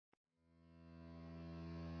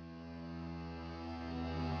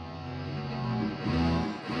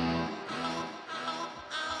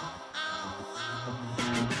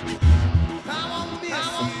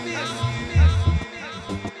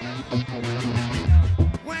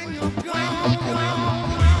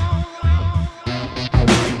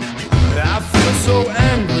so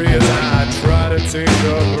angry as I try to take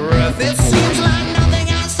a breath. It seems like nothing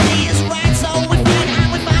I say is right, so we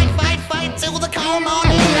fight till the cold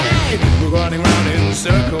morning light. We're running round in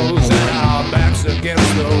circles and our backs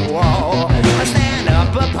against the wall. I stand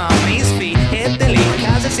up upon these feet, hit delete,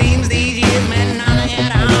 cause it seems these years meant nothing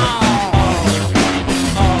at all.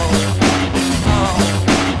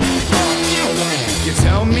 You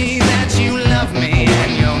tell me that you love me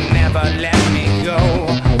and you'll never let me go.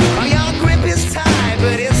 Oh, your grip is tight,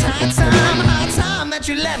 but it's high time that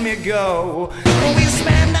you let me go. We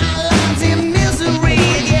spend our lives in misery,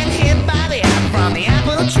 getting hit by the apple from the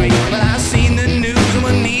apple tree. But I've seen the news and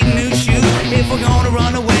we need new shoes if we're gonna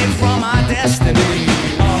run away from our destiny.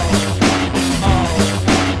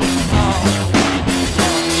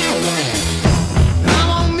 I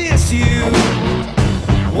won't miss you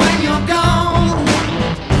when you're gone.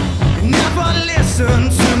 You never listen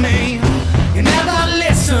to me, you never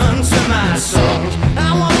listen to my songs.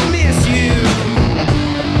 I won't miss you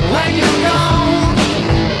when you're gone.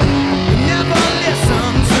 You never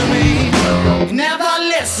listen to me, you never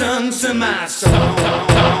listen to my songs.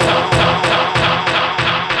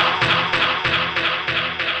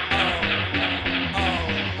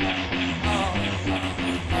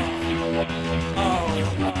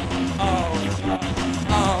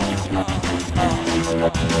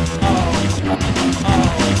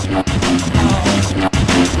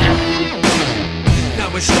 Now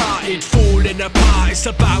it started falling apart. It's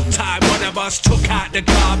about time one of us took out the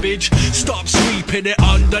garbage. Stop sweeping it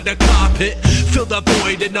under the carpet. Fill the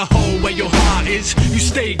void in the hole where your heart is. You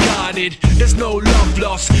stay guarded, there's no love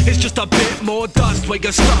lost. It's just a bit more dust where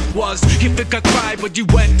your stuff was. You think I cried when you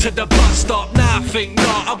went to the bus stop. Now I think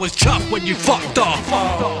not, I was chuffed when you fucked off.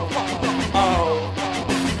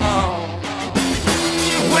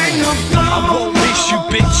 When you're gone, I won't miss you,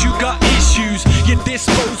 bitch, you got issues. You're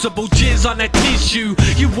disposable jizz on a tissue.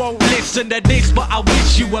 You won't listen to this, but I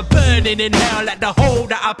wish you were burning in hell at the hole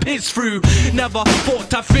that I pissed through. Never thought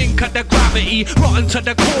to think of the gravity, rotten to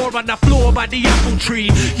the core on the floor by the apple tree.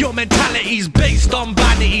 Your mentality's based on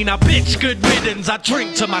vanity. Now bitch, good riddance, I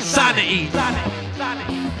drink to my sanity. I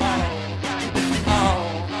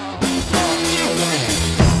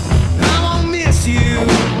won't miss you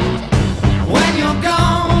when you're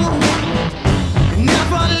gone. You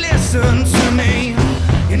never listen to me,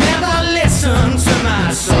 you never listen to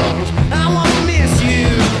my songs. I won't miss you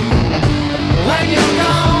when you're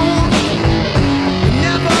gone. You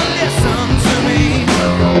never listen to me,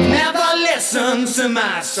 you never listen to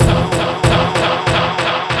my songs.